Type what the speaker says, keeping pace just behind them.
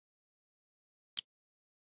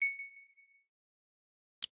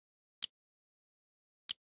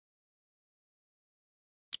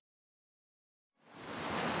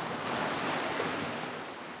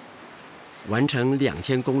完成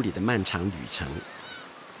2000公里的漫长旅程。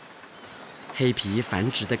黑皮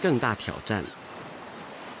繁殖的更大挑战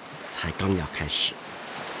才刚要开始。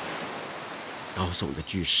高耸的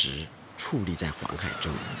巨石矗立在黄海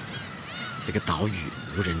中，这个岛屿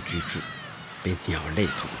无人居住，被鸟类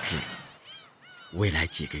统治。未来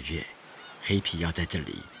几个月，黑皮要在这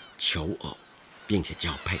里求偶，并且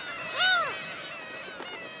交配。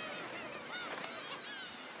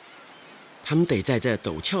他们得在这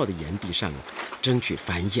陡峭的岩壁上争取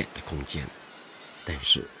繁衍的空间，但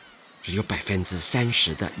是只有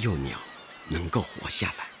30%的幼鸟能够活下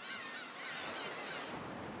来。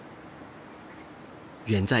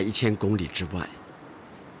远在1000公里之外，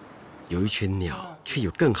有一群鸟却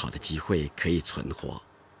有更好的机会可以存活。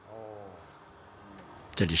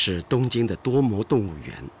这里是东京的多摩动物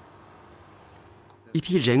园，一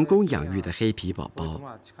批人工养育的黑皮宝宝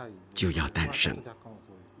就要诞生。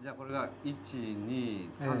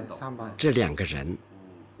这2个人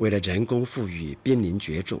为了人工复育濒临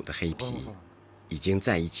绝种的黑皮，已经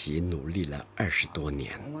在一起努力了20多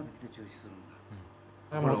年。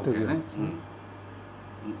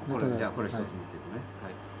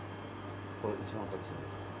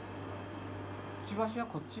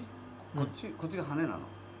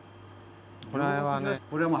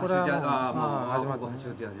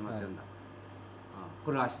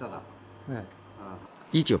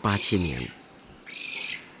1987年，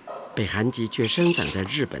北韩籍却生长在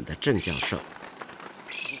日本的郑教授，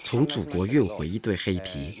从祖国运回一对黑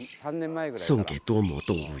皮，送给多摩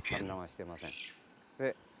动物园。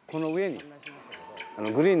この上に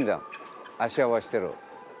グリーンの足を合わせてる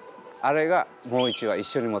あれがもう1羽一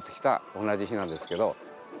緒に持ってきた同じ日なんですけど。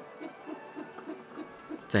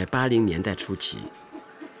在80年代初期，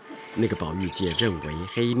那个保育界认为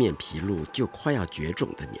黑面琵鹭就快要绝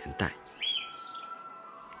种的年代。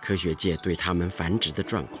科学界对它们繁殖的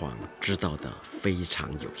状况知道的非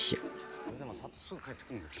常有限。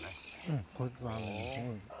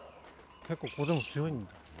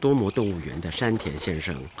多摩动物园的山田先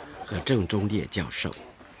生和郑忠烈教授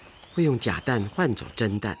会用假蛋换走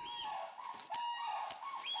真蛋，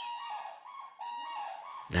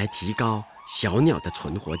来提高小鸟的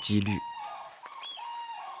存活几率。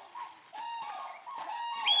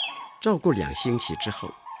照顾2星期之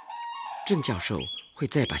后，郑教授会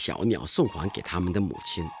再把小鸟送还给他们的母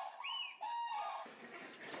亲。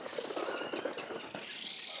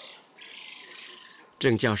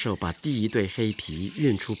郑教授把第1对黑皮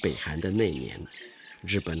运出北韩的那年，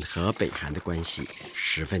日本和北韩的关系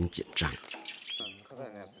十分紧张。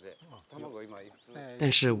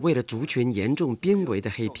但是为了族群严重濒危的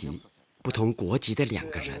黑皮，不同国籍的2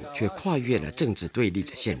个人却跨越了政治对立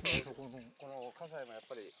的限制，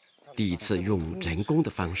第一次用人工的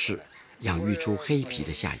方式养育出黑皮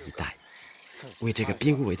的下一代，为这个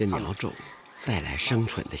濒危的鸟种带来生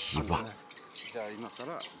存的希望。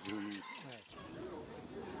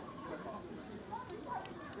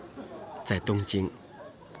在东京，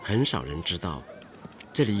很少人知道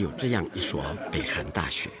这里有这样一所北韩大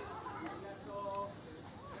学。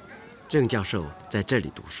郑教授在这里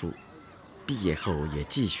读书，毕业后也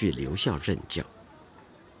继续留校任教。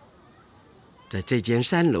在这间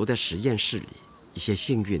3楼的实验室里，一些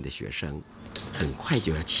幸运的学生很快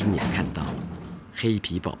就要亲眼看到黑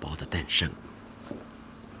皮宝宝的诞生。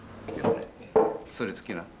それ好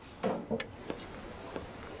きな。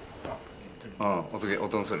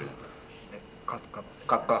音それ。カ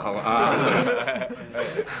ッああそれ。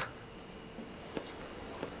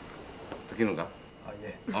時のが。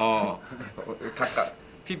ああ。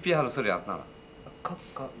PP 하는 소리 안 나나?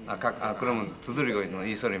 그러면 두드리고 있는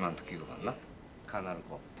이 소리만 듣기고 간다?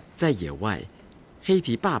 가나르고. 在野外，黑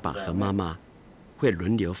皮爸爸和妈妈会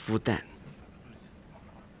轮流孵蛋，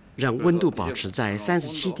让温度保持在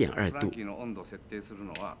37.2度，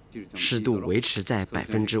湿度维持在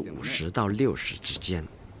50%到60%之间。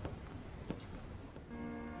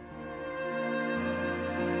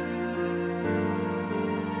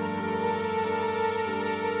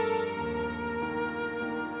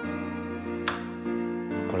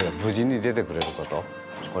無事に出てくれること、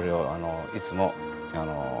これをいつもな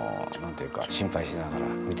んていうか心配しながら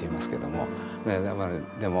見ていますけども、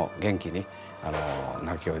でも元気に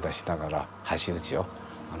泣きを出しながら橋打ちを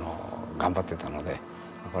頑張ってたので、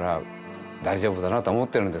これは大丈夫だなと思っ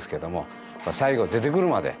てるんですけども、最後出てくる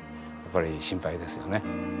までやっぱり心配ですよね。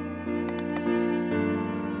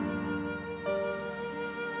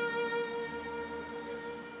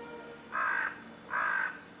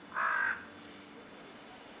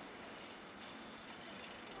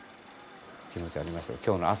気持ちありました。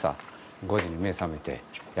今日の朝5時に目覚めて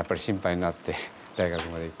やっぱり心配になって大学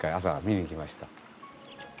まで1回朝見に来ました。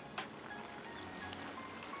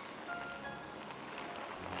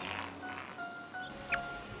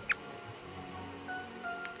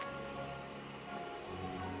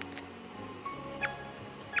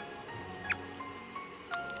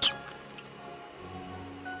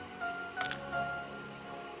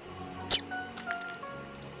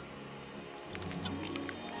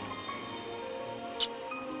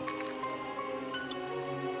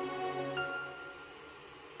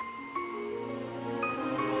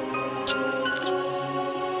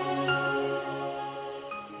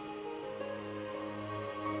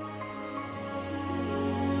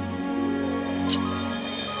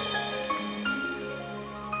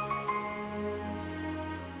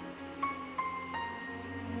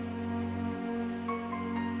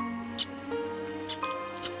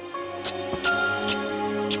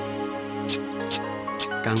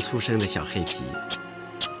刚出生的小黑皮，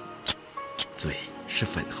嘴是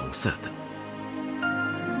粉红色的。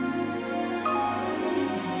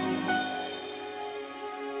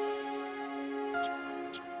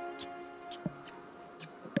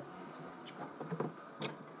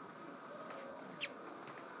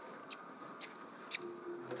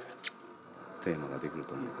テーマができる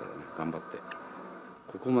と思うからね、頑張って。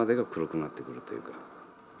ここまでが黒くなってくるというか、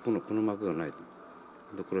この膜がないと。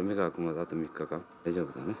これ目が開くまであと3日間大丈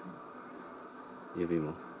夫だね。指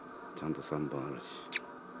もちゃんと3本あるし。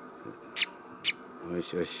よ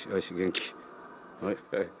しよしよし、元気。はい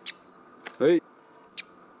はいはい。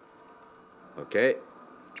OK。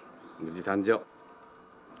無事誕生。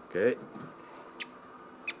OK。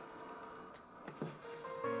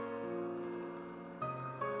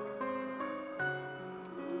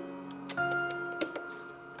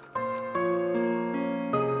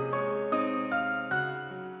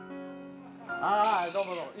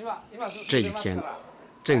这一天，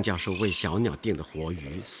郑教授为小鸟订的活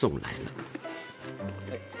鱼送来了。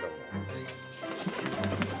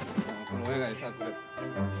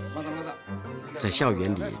在校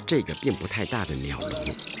园里，这个并不太大的鸟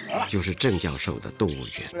笼，就是郑教授的动物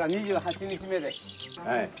园。28日目です。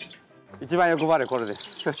はい。一番欲張りこれで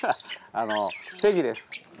す。ペギです。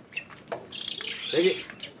ペギ。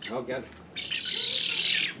OK。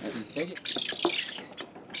ペギ。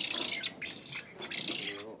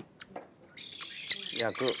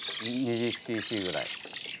約20cc ぐらい。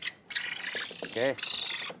OK。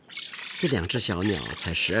这2只小鸟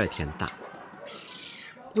才12天大，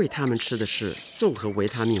喂它们吃的是综合维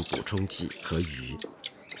他命补充剂和鱼。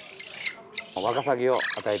ワカサギを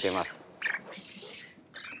与えています。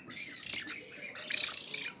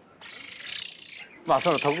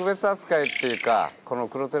その特別扱いっていうか、この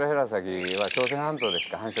クロツレヘラサギは朝鮮半島でし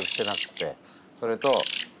か繁殖してなくて、それと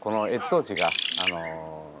この越冬地が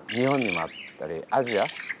日本にもあったりアジア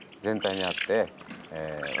全体にあって、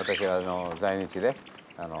私が在日で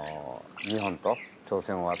日本と朝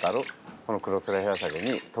鮮を渡るこのクロツレヘラサギ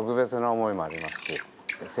に特別な思いもありますし、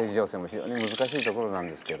政治情勢も非常に難しいところなん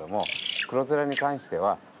ですけども、クロツレに関して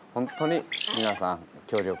は本当に皆さん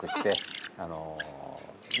協力して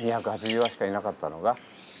280羽しかいなかったのが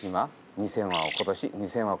今2000羽を今年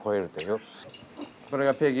2000羽超えるという。これ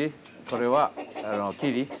がペギ、これは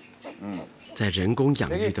キリ。在人工养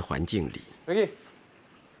育的环境里，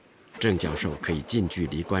郑教授可以近距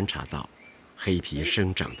离观察到黑皮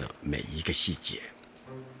生长的每一个细节。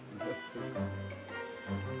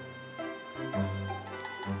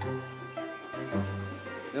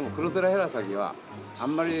でもクロツレヘラサギはあ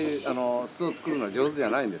んまり巣を作るのは上手じゃ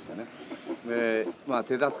ないんですよね。で、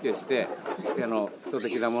手助けして基礎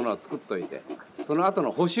的なものを作っといて、その後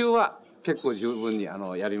の補修は結構十分にや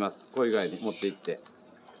ります。郊外に持って行って。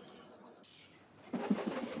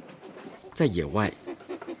在野外，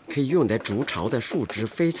可以用来筑巢的树枝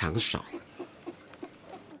非常少。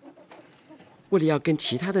为了要跟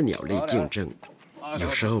其他的鸟类竞争，有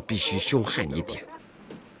时候必须凶悍一点。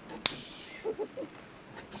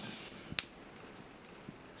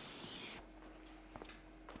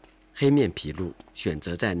黑面琵鹭选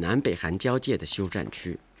择在南北韩交界的休战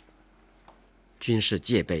区，军事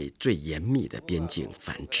戒备最严密的边境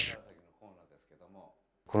繁殖。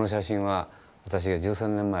この写真は私が13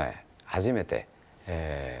年前初めて、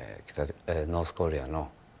ノースコリア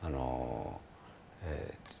の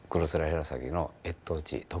クロツレヘラサギの越冬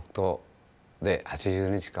地特東で80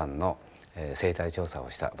日間の生態調査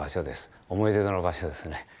をした場所です。思い出の場所です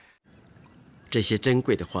ね。这些珍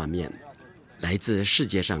贵的画面来自世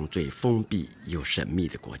界上最封闭又神秘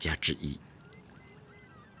的国家之一。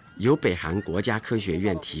由北韩国家科学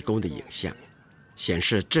院提供的影像，显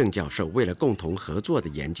示郑教授为了共同合作的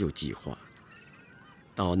研究计划，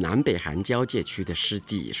到南北韩交界区的湿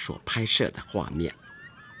地所拍摄的画面。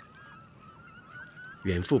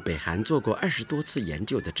远赴北韩做过20多次研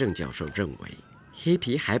究的郑教授认为，黑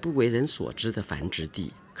皮还不为人所知的繁殖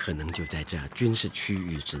地可能就在这军事区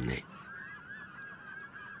域之内。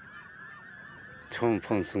 처음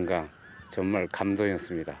본 순간 정말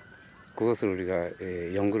감동이었습니다. 그것을 우리가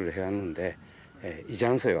연구를 해왔는데 이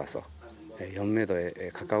장소에 와서 연매도에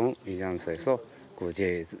가까운 이 장소에서 그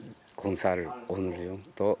제 공사를 오늘 중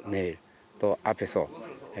또 내일 또 앞에서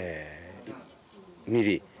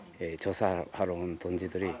미리 조사하러 온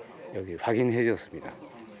동지들이 여기 확인해 줬습니다.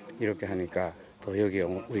 이렇게 하니까 또 여기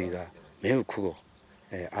우리가 매우 크고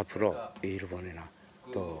앞으로 일본이나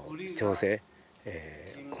또 조세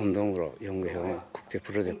공동으로 연구해온 국제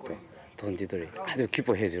프로젝트 동지들이 아주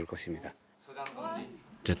기뻐해 줄 것입니다.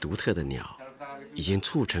 这独特的鸟已经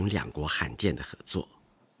促成2国罕见的合作。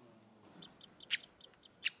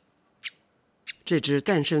这只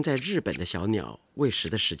诞生在日本的小鸟喂食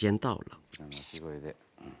的时间到了。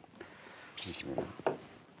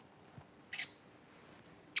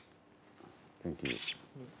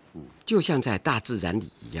就像在大自然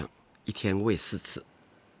里一样，一天喂4次。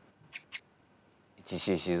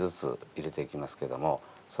1cc ずつ入れていきますけども、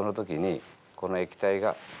その時にこの液体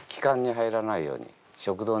が気管に入らないように、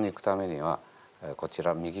食道に行くためにはこち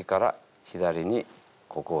ら右から左に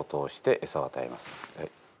ここを通して餌を与えます。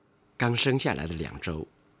刚生下来的2周，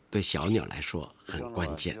对小鸟来说很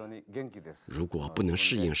关键。如果不能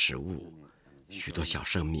适应食物，许多小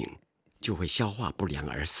生命就会消化不良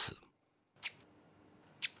而死。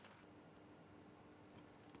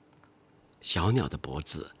小鸟的脖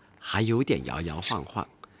子还有点摇摇晃晃，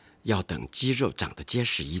要等肌肉长得结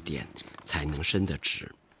实一点，才能伸得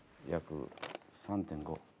直。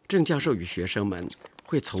郑教授与学生们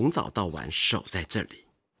会从早到晚守在这里，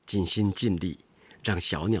尽心尽力，让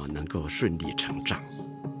小鸟能够顺利成长。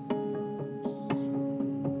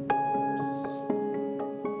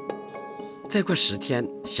再过10天，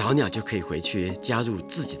小鸟就可以回去加入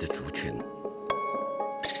自己的族群。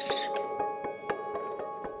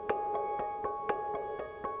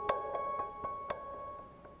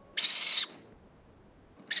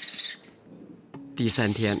第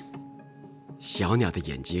3天，小鸟的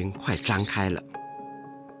眼睛快张开了。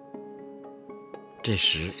这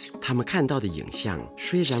时，它们看到的影像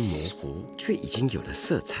虽然模糊，却已经有了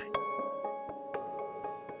色彩。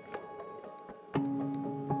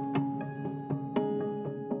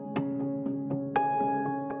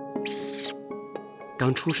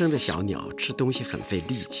刚出生的小鸟吃东西很费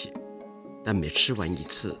力气，但每吃完1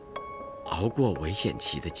次，熬过危险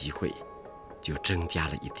期的机会就增加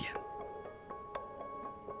了一点。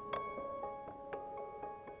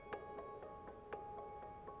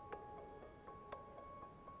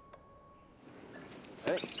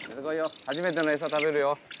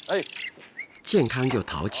健康又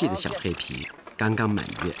淘气的小黑皮刚刚满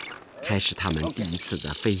月，开始他们第1次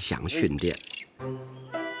的飞翔训练。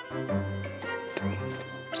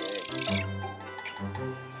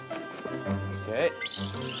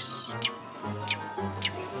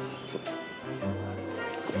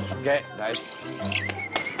OK， 来。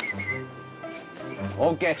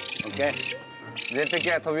OK， 絶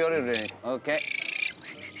対飛び降りるね。OK。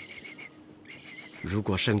如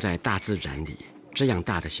果生在大自然里，这样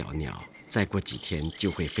大的小鸟，再过几天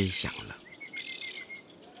就会飞翔了。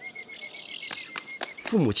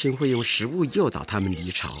父母亲会用食物诱导它们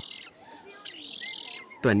离巢，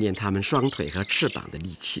锻炼它们双腿和翅膀的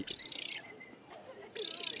力气。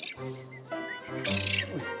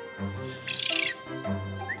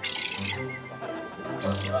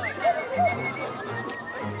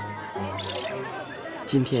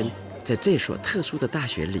今天，在这所特殊的大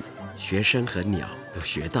学里，学生和鸟都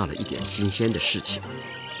学到了一点新鲜的事情。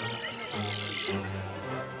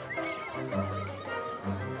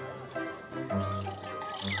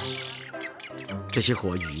这些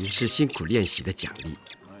活鱼是辛苦练习的奖励，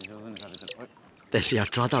但是要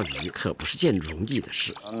抓到鱼可不是件容易的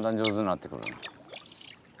事。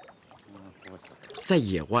在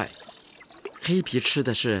野外，黑皮吃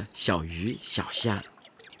的是小鱼、小虾。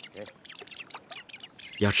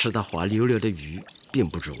要吃到滑溜溜的鱼并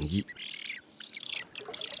不容易。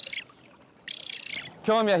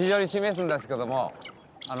興味は非常に示すんですけども、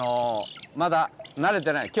まだ慣れ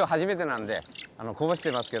てない。今日初めてなんでこぼし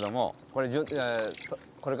てますけども、これ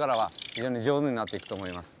からは非常に上手になっていくと思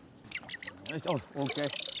います。OK，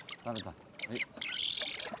 慣れた。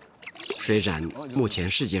虽然目前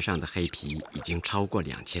世界上的黑皮已经超过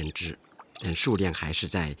2000只，但数量还是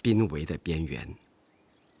在濒危的边缘。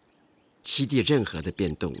栖地任何的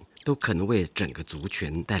变动都可能为整个族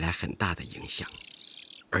群带来很大的影响，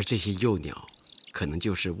而这些幼鸟可能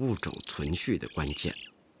就是物种存续的关键。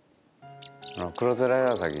クロツライ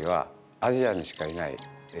ラサギはアジアにしかいない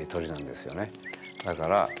鳥なんですよね。だか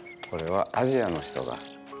らこれはアジアの人が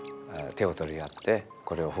手を取り合って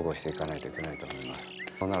これを保護していかないといけないと思います。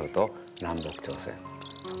そうなると南北朝鮮、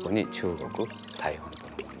そこに中国、台湾と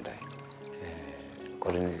の問題、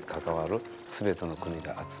これに関わる全ての国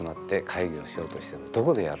が集まって会議をしようとしてもど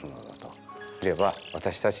こでやるのだと。いれば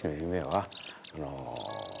私たちの夢はいわ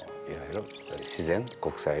ゆる自然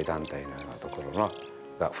国際団体のようなところの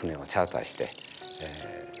が船をチャーターして、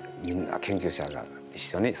みんな研究者が一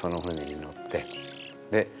緒にその船に乗って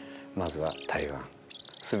でまずは台湾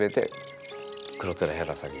全てクロツラヘ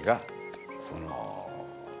ラサギがその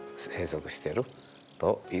生息している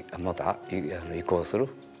とまた移行する、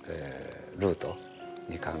ルート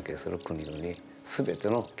に関係する国々全て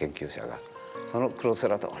の研究者がそのクロツ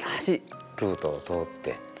ラと同じルートを通っ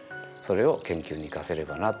てそれを研究に生かせれ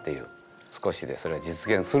ばなっていう少しでそれは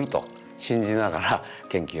実現すると信じながら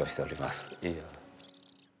研究をしております。以上です。